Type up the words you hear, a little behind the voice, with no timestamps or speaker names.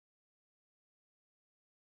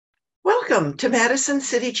Welcome to Madison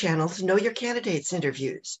City Channel's Know Your Candidates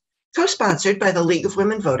interviews, co-sponsored by the League of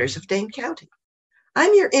Women Voters of Dane County.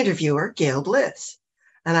 I'm your interviewer, Gail Bliss,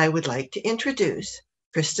 and I would like to introduce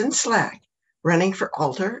Kristen Slack, running for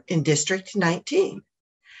Alder in District 19.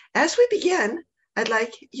 As we begin, I'd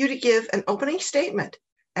like you to give an opening statement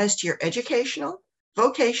as to your educational,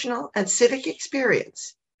 vocational, and civic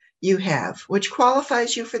experience you have, which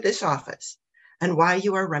qualifies you for this office, and why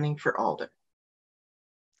you are running for Alder.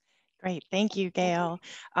 Great, thank you, Gail.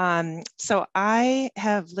 So I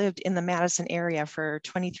have lived in the Madison area for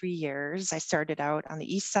 23 years. I started out on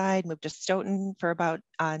the east side, moved to Stoughton for about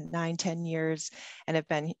 9-10 years, and have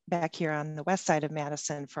been back here on the west side of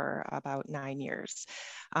Madison for about 9 years.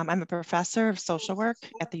 I'm a professor of social work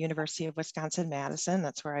at the University of Wisconsin-Madison.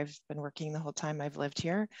 That's where I've been working the whole time I've lived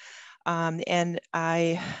here. And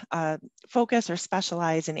I focus or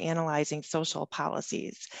specialize in analyzing social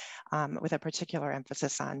policies with a particular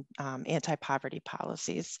emphasis on anti-poverty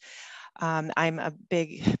policies. I'm a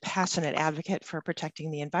big, passionate advocate for protecting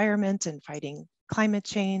the environment and fighting climate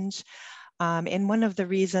change. And one of the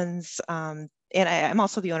reasons, and I'm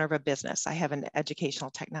also the owner of a business. I have an educational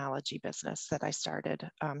technology business that I started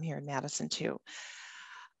here in Madison too.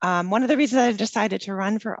 One of the reasons I've decided to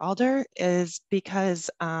run for Alder is because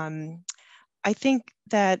I think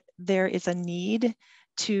that there is a need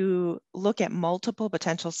to look at multiple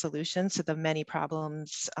potential solutions to the many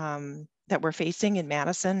problems that we're facing in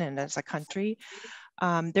Madison and as a country.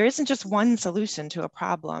 There isn't just one solution to a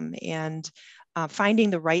problem, and finding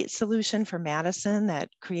the right solution for Madison that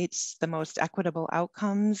creates the most equitable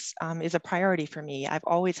outcomes is a priority for me. I've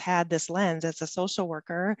always had this lens as a social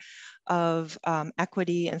worker of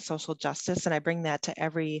equity and social justice, and I bring that to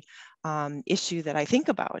every issue that I think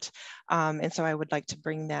about. And so I would like to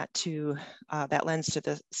bring that to that lens to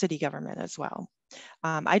the city government as well.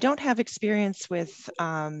 I don't have experience with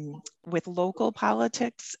local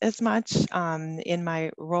politics as much. In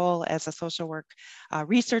my role as a social work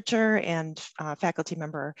researcher and faculty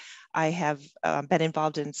member, I have been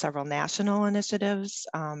involved in several national initiatives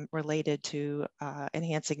related to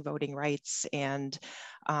enhancing voting rights and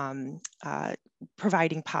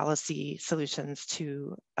providing policy solutions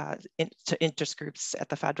to interest groups at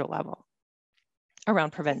the federal level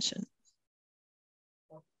around prevention.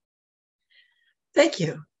 Thank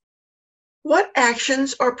you. What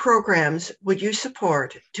actions or programs would you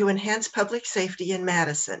support to enhance public safety in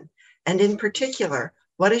Madison? And in particular,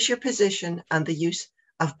 what is your position on the use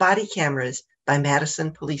of body cameras by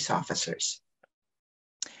Madison police officers?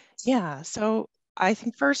 Yeah, so I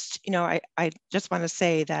think first, I just want to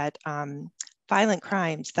say that violent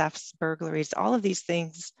crimes, thefts, burglaries, all of these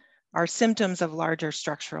things are symptoms of larger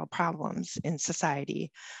structural problems in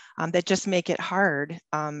society that just make it hard,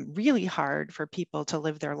 really hard for people to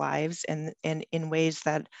live their lives and in ways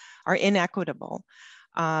that are inequitable.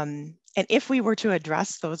 And if we were to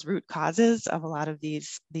address those root causes of a lot of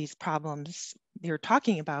these problems you're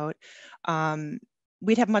talking about,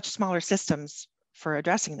 we'd have much smaller systems for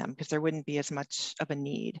addressing them because there wouldn't be as much of a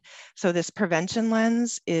need. So this prevention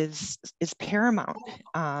lens is paramount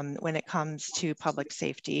when it comes to public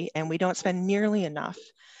safety, and we don't spend nearly enough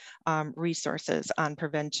resources on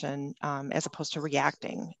prevention as opposed to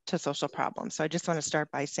reacting to social problems. So I just want to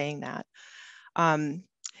start by saying that.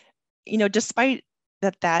 Despite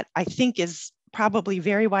that I think is probably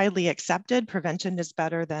very widely accepted, prevention is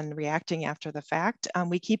better than reacting after the fact.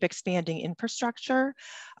 We keep expanding infrastructure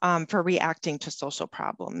for reacting to social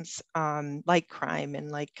problems like crime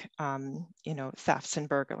and like thefts and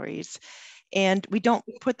burglaries. And we don't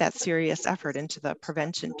put that serious effort into the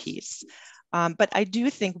prevention piece. But I do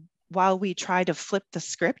think while we try to flip the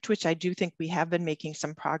script, which I do think we have been making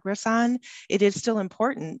some progress on, it is still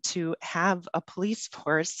important to have a police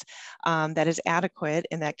force that is adequate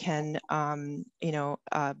and that can,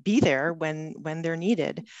 be there when they're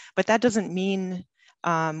needed. But that doesn't mean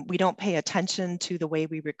we don't pay attention to the way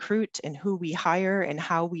we recruit and who we hire and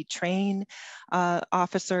how we train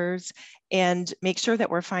officers, and make sure that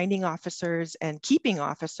we're finding officers and keeping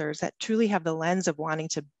officers that truly have the lens of wanting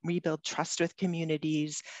to rebuild trust with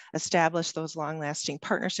communities, establish those long-lasting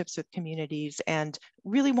partnerships with communities, and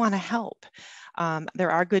really want to help. There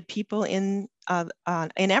are good people in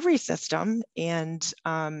every system, and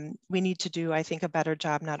we need to do, I think, a better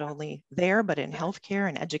job not only there, but in healthcare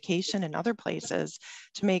and education and other places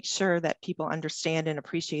to make sure that people understand and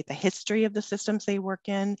appreciate the history of the systems they work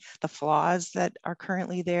in, the flaws that are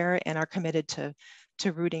currently there, and are committed to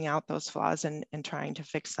rooting out those flaws and trying to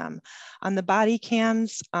fix them. On the body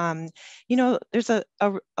cams, there's a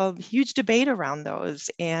huge debate around those,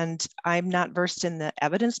 and I'm not versed in the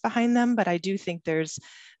evidence behind them, but I do think there's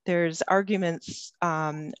There's arguments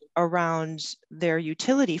around their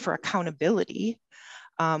utility for accountability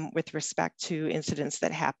with respect to incidents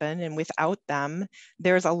that happen. And without them,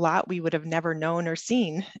 there's a lot we would have never known or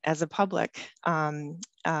seen as a public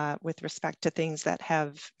with respect to things that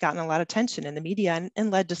have gotten a lot of attention in the media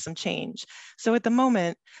and led to some change. So at the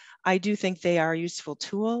moment, I do think they are a useful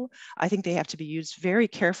tool. I think they have to be used very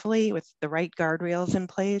carefully with the right guardrails in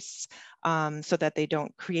place so that they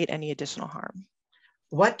don't create any additional harm.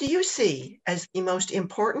 What do you see as the most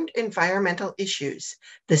important environmental issues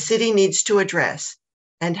the city needs to address,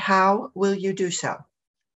 and how will you do so?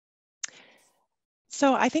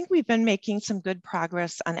 So I think we've been making some good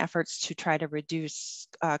progress on efforts to try to reduce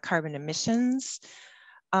carbon emissions.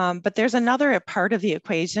 But there's another part of the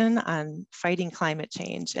equation on fighting climate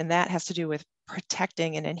change, and that has to do with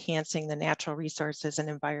protecting and enhancing the natural resources and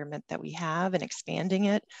environment that we have and expanding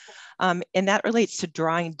it. And that relates to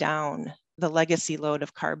drawing down the legacy load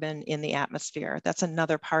of carbon in the atmosphere. That's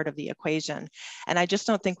another part of the equation. And I just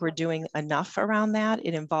don't think we're doing enough around that.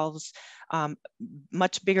 It involves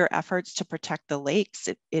much bigger efforts to protect the lakes.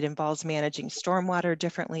 It involves managing stormwater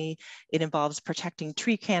differently. It involves protecting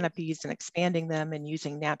tree canopies and expanding them and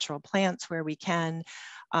using natural plants where we can.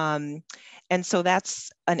 And so that's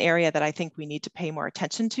an area that I think we need to pay more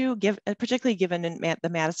attention to, particularly given the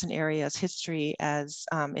Madison area's history as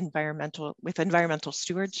environmental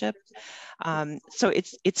stewardship. So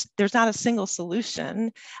there's not a single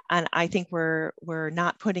solution, and I think we're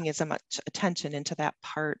not putting as much attention into that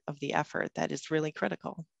part of the effort that is really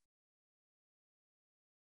critical.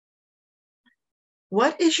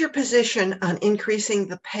 What is your position on increasing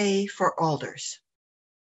the pay for alders?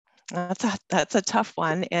 That's a tough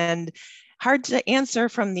one and hard to answer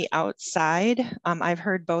from the outside. I've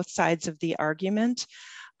heard both sides of the argument.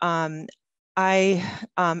 I'm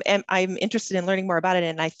interested in learning more about it,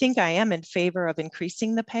 and I think I am in favor of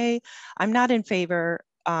increasing the pay. I'm not in favor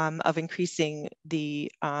of increasing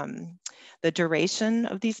the duration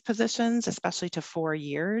of these positions, especially to 4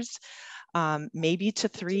 years. Maybe to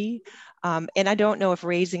 3. And I don't know if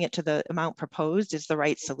raising it to the amount proposed is the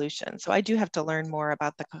right solution. So I do have to learn more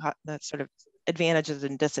about the sort of advantages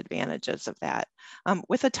and disadvantages of that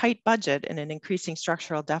with a tight budget and an increasing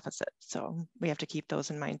structural deficit. So we have to keep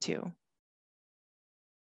those in mind too.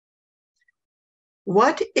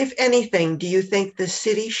 What, if anything, do you think the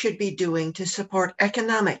city should be doing to support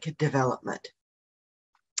economic development?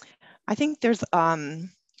 I think there's a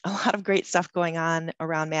lot of great stuff going on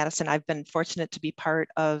around Madison. I've been fortunate to be part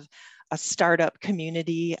of a startup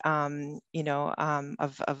community, of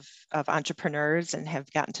entrepreneurs, and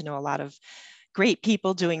have gotten to know a lot of great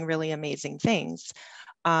people doing really amazing things.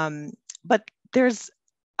 But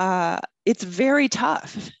it's very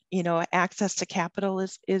tough. Access to capital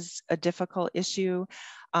is a difficult issue.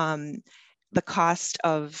 The cost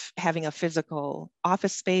of having a physical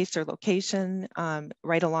office space or location,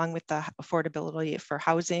 right along with the affordability for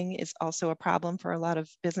housing, is also a problem for a lot of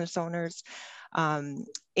business owners.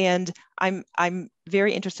 And I'm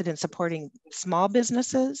very interested in supporting small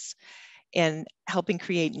businesses and helping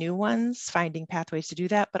create new ones, finding pathways to do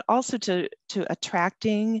that, but also to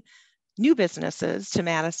attracting new businesses to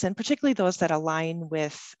Madison, particularly those that align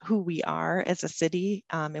with who we are as a city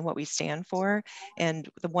and what we stand for. And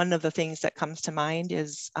one of the things that comes to mind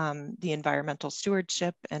is the environmental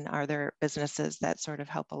stewardship, and are there businesses that sort of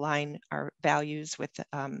help align our values with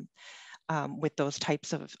those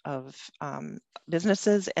types of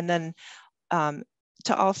businesses, and then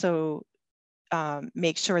to also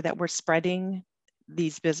make sure that we're spreading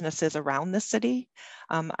these businesses around the city.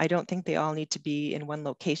 I don't think they all need to be in one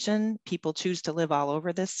location. People choose to live all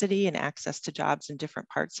over this city, and access to jobs in different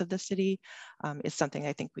parts of the city is something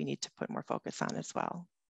I think we need to put more focus on as well.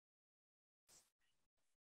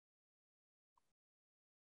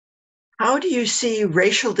 How do you see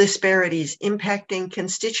racial disparities impacting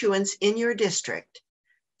constituents in your district?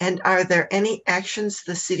 And are there any actions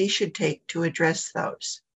the city should take to address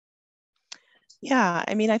those? Yeah,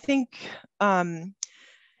 I mean, I think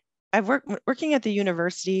I've working at the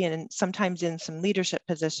university and sometimes in some leadership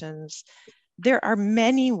positions. There are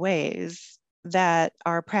many ways that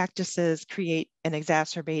our practices create and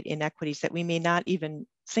exacerbate inequities that we may not even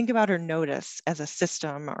think about or notice as a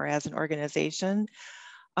system or as an organization.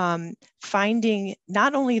 Finding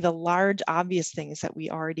not only the large obvious things that we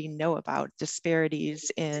already know about, disparities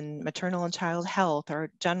in maternal and child health or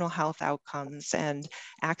general health outcomes and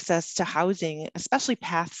access to housing, especially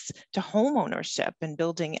paths to home ownership and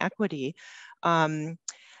building equity, the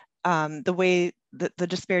way that the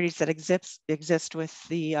disparities that exist with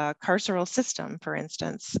the carceral system, for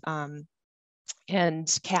instance,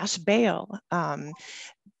 and cash bail.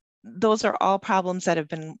 those are all problems that have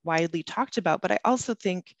been widely talked about, but I also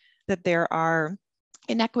think that there are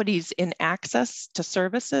inequities in access to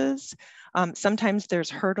services. Sometimes there's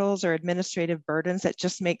hurdles or administrative burdens that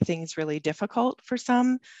just make things really difficult for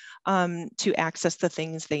some to access the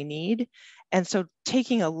things they need. And so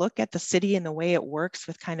taking a look at the city and the way it works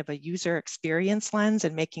with kind of a user experience lens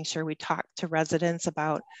and making sure we talk to residents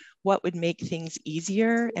about what would make things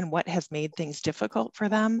easier and what has made things difficult for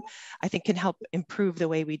them, I think can help improve the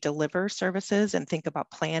way we deliver services and think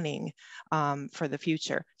about planning for the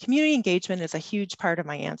future. Community engagement is a huge part of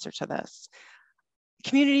my answer to this.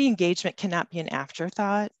 Community engagement cannot be an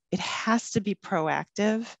afterthought. It has to be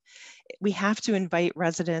proactive. We have to invite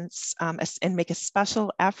residents and make a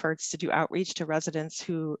special efforts to do outreach to residents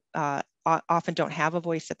who often don't have a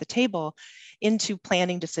voice at the table into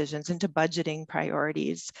planning decisions, into budgeting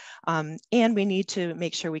priorities. And we need to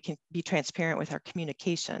make sure we can be transparent with our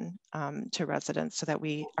communication to residents so that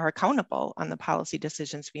we are accountable on the policy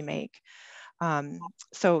decisions we make.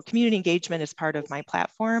 So community engagement is part of my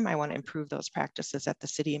platform. I want to improve those practices at the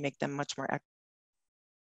city and make them much more equitable.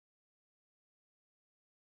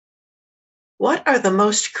 What are the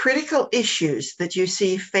most critical issues that you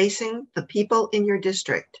see facing the people in your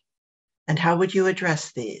district, and how would you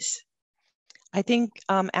address these? I think,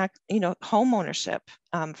 home ownership,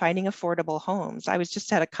 finding affordable homes. I was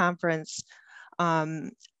just at a conference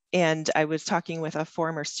and I was talking with a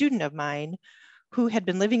former student of mine who had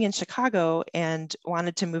been living in Chicago and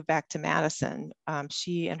wanted to move back to Madison.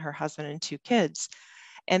 She and her husband and 2 kids.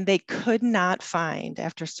 And they could not find,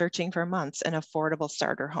 after searching for months, an affordable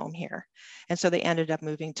starter home here. And so they ended up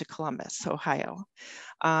moving to Columbus, Ohio.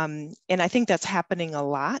 And I think that's happening a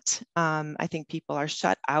lot. I think people are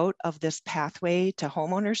shut out of this pathway to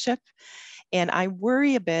homeownership. And I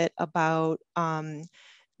worry a bit about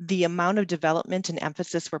the amount of development and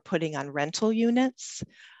emphasis we're putting on rental units.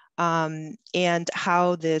 And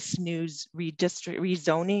how this new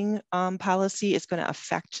rezoning policy is going to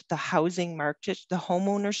affect the housing market, the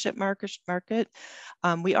homeownership market.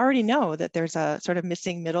 We already know that there's a sort of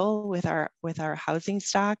missing middle with our housing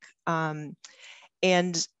stock,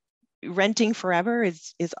 and renting forever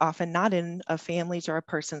is often not in a family's or a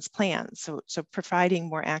person's plans. So providing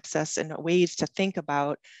more access and ways to think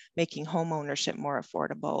about making homeownership more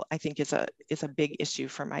affordable, I think is a big issue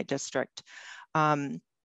for my district.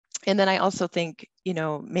 And then I also think,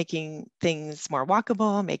 making things more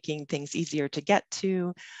walkable, making things easier to get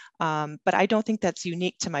to. But I don't think that's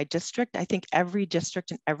unique to my district. I think every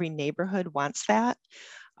district and every neighborhood wants that.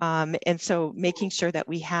 And so making sure that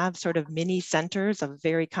we have sort of mini centers of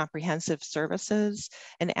very comprehensive services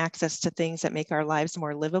and access to things that make our lives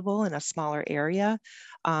more livable in a smaller area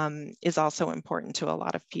is also important to a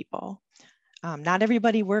lot of people. Not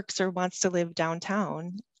everybody works or wants to live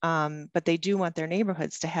downtown, but they do want their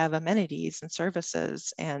neighborhoods to have amenities and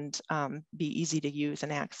services and be easy to use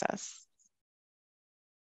and access.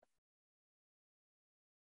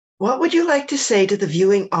 What would you like to say to the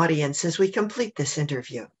viewing audience as we complete this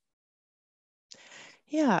interview?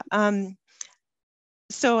 Yeah.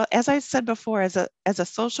 So as I said before, as a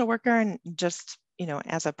social worker and just,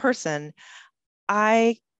 as a person,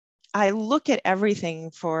 I look at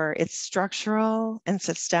everything for its structural and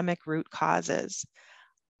systemic root causes.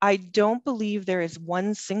 I don't believe there is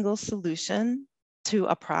one single solution to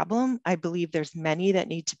a problem. I believe there's many that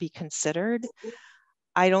need to be considered.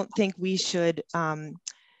 I don't think we should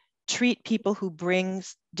treat people who bring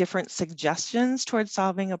different suggestions towards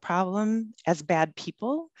solving a problem as bad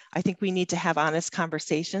people. I think we need to have honest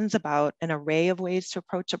conversations about an array of ways to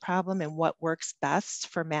approach a problem and what works best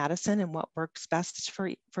for Madison and what works best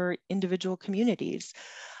for individual communities.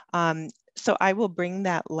 So I will bring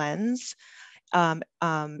that lens and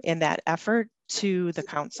that effort to the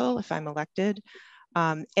council if I'm elected.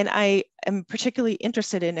 And I am particularly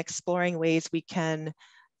interested in exploring ways we can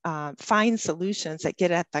find solutions that get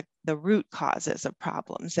at the root causes of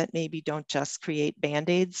problems that maybe don't just create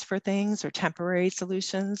band-aids for things or temporary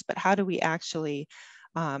solutions, but how do we actually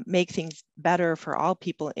make things better for all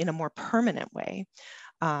people in a more permanent way?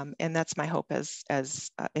 And that's my hope as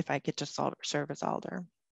if I get to serve as alder.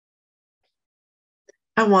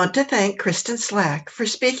 I want to thank Kristen Slack for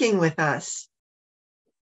speaking with us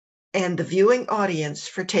and the viewing audience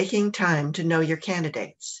for taking time to know your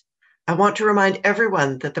candidates. I want to remind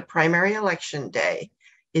everyone that the primary election day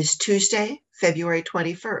is Tuesday, February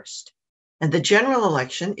 21st, and the general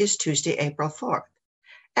election is Tuesday, April 4th.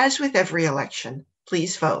 As with every election,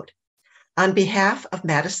 please vote. On behalf of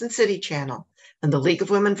Madison City Channel and the League of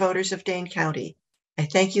Women Voters of Dane County, I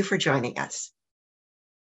thank you for joining us.